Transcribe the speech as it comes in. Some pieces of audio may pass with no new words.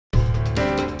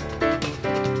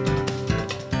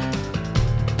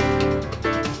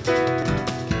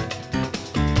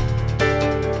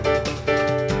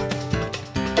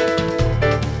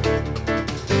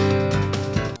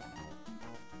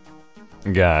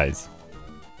Guys.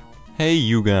 Hey,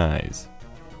 you guys.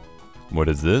 What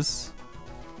is this?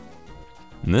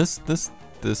 This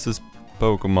is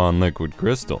Pokemon Liquid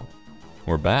Crystal.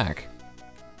 We're back.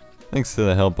 Thanks to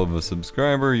the help of a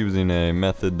subscriber using a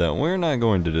method that we're not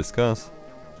going to discuss,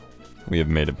 we have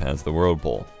made it past the world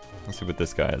poll. Let's see what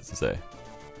this guy has to say.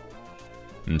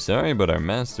 I'm sorry, but our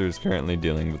master is currently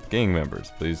dealing with gang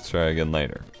members. Please try again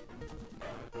later.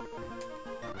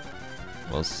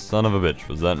 Well, son of a bitch,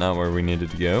 was that not where we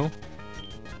needed to go?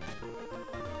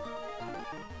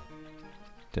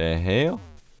 The hell?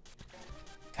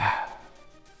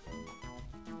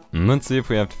 Let's see if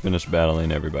we have to finish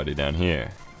battling everybody down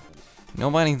here.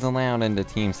 Nobody's allowed into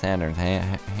Team Saturn's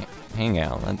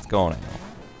hangout. Let's go now.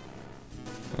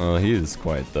 Well, he is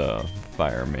quite the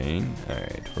fire main.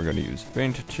 Alright, we're gonna use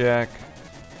Feint Check.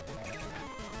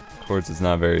 Of course, it's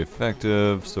not very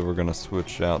effective, so we're gonna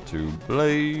switch out to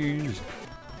Blaze.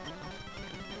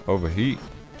 Overheat.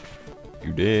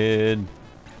 You did.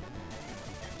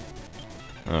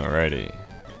 Alrighty.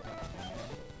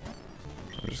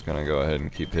 I'm just gonna go ahead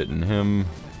and keep hitting him.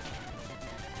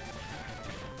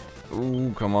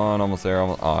 Ooh, come on, almost there,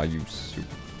 almost. Ah, you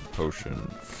super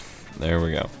potion. There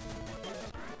we go.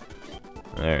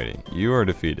 Alrighty, you are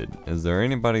defeated. Is there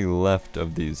anybody left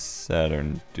of these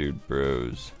Saturn dude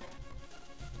bros?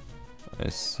 I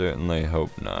certainly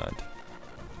hope not.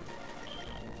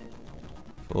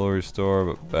 Full restore,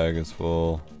 but bag is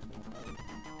full.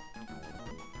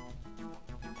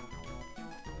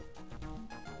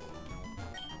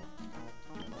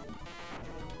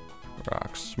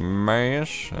 Rock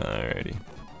smash. Alrighty.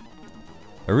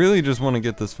 I really just want to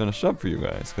get this finished up for you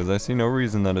guys, because I see no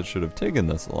reason that it should have taken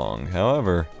this long.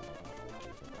 However,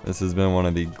 this has been one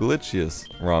of the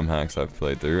glitchiest ROM hacks I've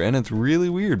played through, and it's really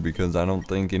weird because I don't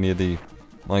think any of the...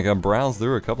 Like, I browsed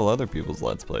through a couple other people's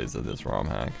Let's Plays of this ROM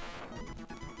hack,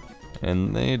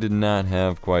 and they did not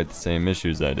have quite the same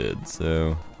issues I did,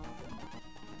 so...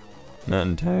 Not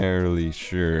entirely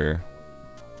sure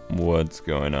what's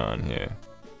going on here.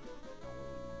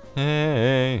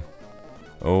 Hey,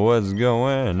 what's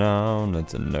going on?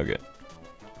 That's a nugget.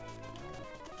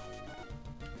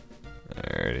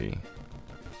 Alrighty.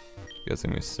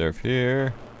 Guessing we surf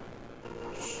here.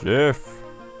 Surf.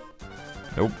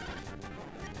 Nope.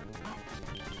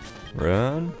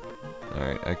 Run.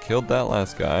 Alright, I killed that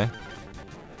last guy.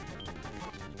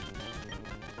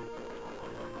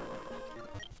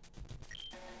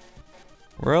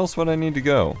 Where else would I need to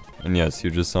go? And yes,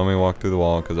 you just saw me walk through the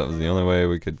wall because that was the only way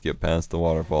we could get past the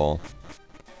waterfall.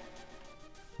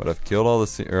 But I've killed all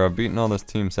the or I've beaten all this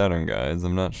Team Saturn guys.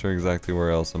 I'm not sure exactly where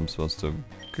else I'm supposed to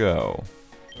go.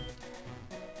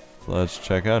 So let's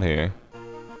check out here.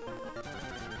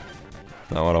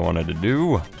 Not what I wanted to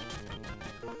do.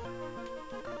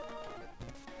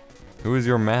 Who is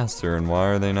your master and why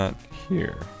are they not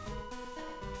here?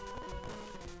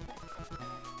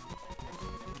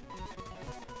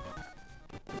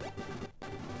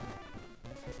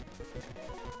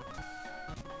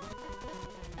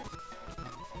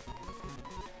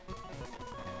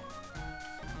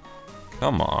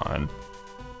 Come on.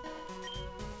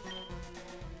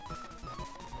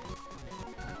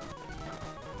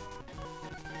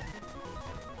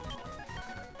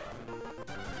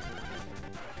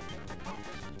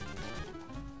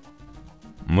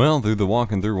 Well, through the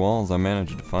walking through walls, I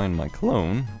managed to find my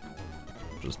clone.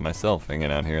 Just myself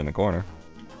hanging out here in the corner.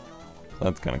 So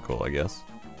that's kind of cool, I guess.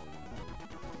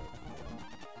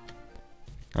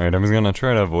 Alright, I was gonna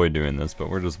try to avoid doing this,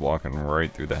 but we're just walking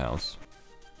right through the house.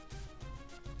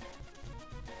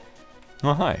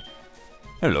 Oh, hi.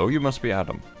 Hello, you must be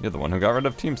Adam. You're the one who got rid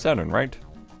of Team Saturn, right?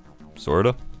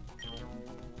 Sorta.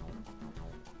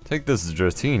 Take this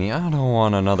Dratini. I don't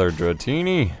want another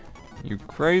Dratini. You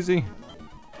crazy?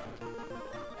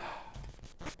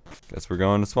 Guess we're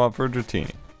going to swap for a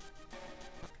Dratini.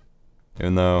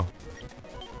 Even though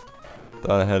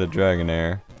thought I had a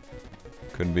Dragonair.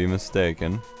 Could be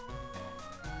mistaken.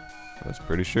 I was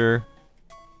pretty sure.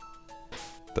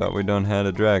 Thought we done had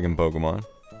a dragon Pokemon.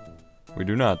 We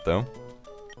do not, though.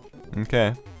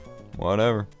 Okay.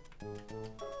 Whatever.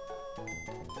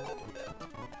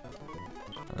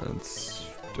 Let's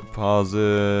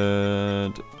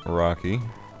deposit Rocky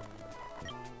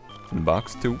in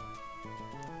box 2.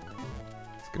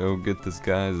 Let's go get this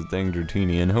guy's dang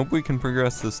Dratini and hope we can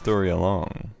progress this story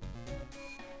along.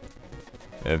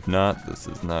 If not, this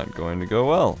is not going to go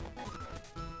well.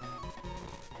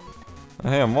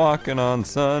 I am walking on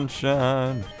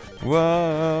sunshine.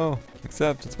 Whoa!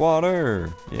 Except it's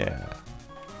water! Yeah.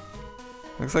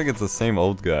 Looks like it's the same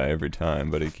old guy every time,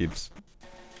 but he keeps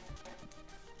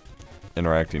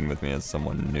interacting with me as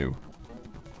someone new.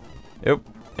 Yep,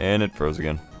 and it froze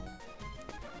again.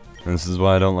 This is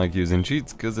why I don't like using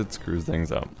cheats, because it screws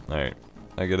things up. Alright,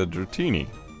 I get a Dratini.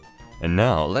 And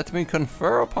now, let me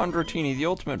confer upon Dratini the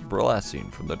ultimate blessing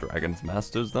from the Dragon's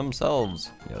Masters themselves.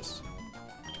 Yes.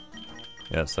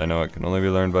 Yes, I know it can only be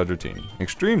learned by Dratini.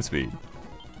 Extreme Speed.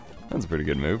 That's a pretty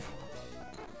good move.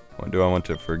 What do I want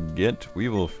to forget? We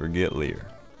will forget Lear.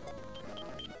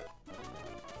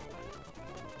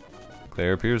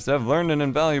 Claire appears to have learned an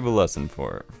invaluable lesson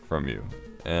from you.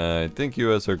 I think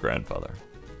you as her grandfather.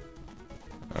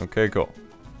 Okay, cool.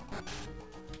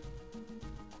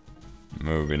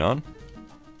 Moving on.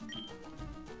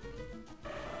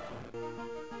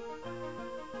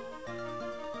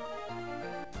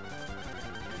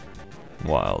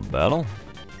 Wild battle.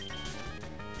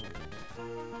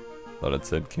 Thought it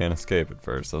said can't escape at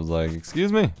first. I was like,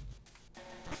 excuse me?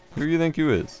 Who do you think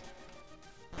you is?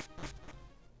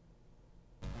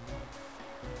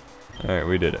 Alright,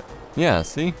 we did it. Yeah,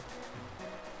 see?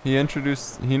 He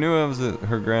knew I was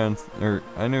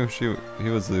I knew he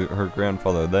was her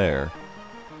grandfather there.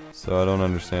 So I don't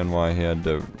understand why he had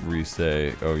to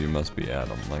re-say, oh, you must be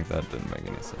Adam. Like, that didn't make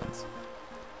any sense.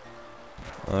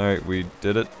 Alright, we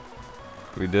did it.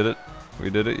 We did it. We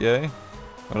did it, yay.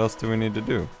 What else do we need to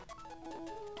do?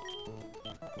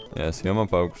 Yeah, see how my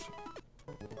folks.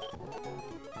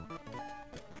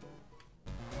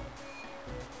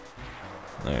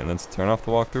 Alright, let's turn off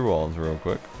the walk-through walls real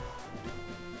quick.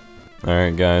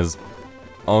 Alright guys,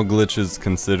 all glitches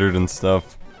considered and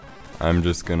stuff, I'm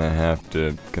just gonna have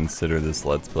to consider this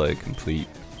Let's Play complete.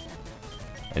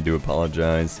 I do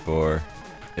apologize for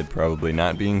it probably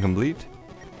not being complete,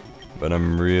 but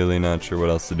I'm really not sure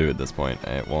what else to do at this point.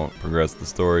 I won't progress the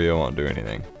story, I won't do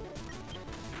anything.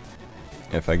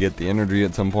 If I get the energy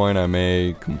at some point, I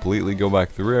may completely go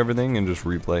back through everything and just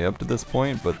replay up to this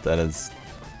point, but that is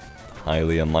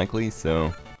highly unlikely,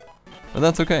 so... But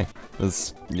that's okay.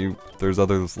 There's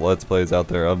other Let's Plays out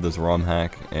there of this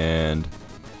ROMHack, and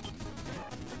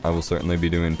I will certainly be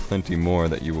doing plenty more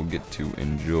that you will get to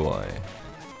enjoy.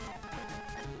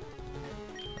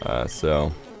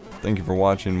 So, thank you for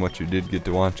watching what you did get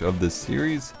to watch of this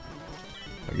series.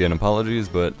 Again, apologies,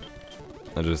 but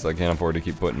I can't afford to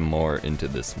keep putting more into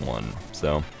this one.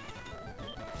 So,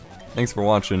 thanks for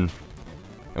watching,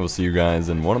 and we'll see you guys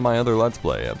in one of my other Let's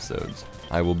Play episodes.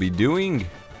 I will be doing...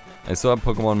 I still have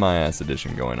Pokemon My Ass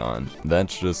Edition going on.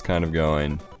 That's just kind of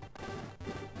going...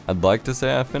 I'd like to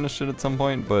say I finished it at some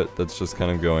point, but that's just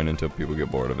kind of going until people get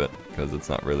bored of it, because it's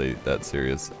not really that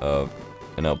serious of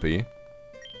an LP.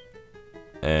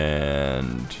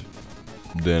 And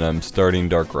then I'm starting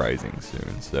Dark Rising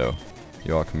soon, so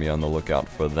you all can be on the lookout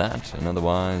for that, and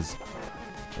otherwise,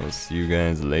 I'll see you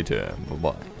guys later.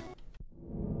 Bye-bye.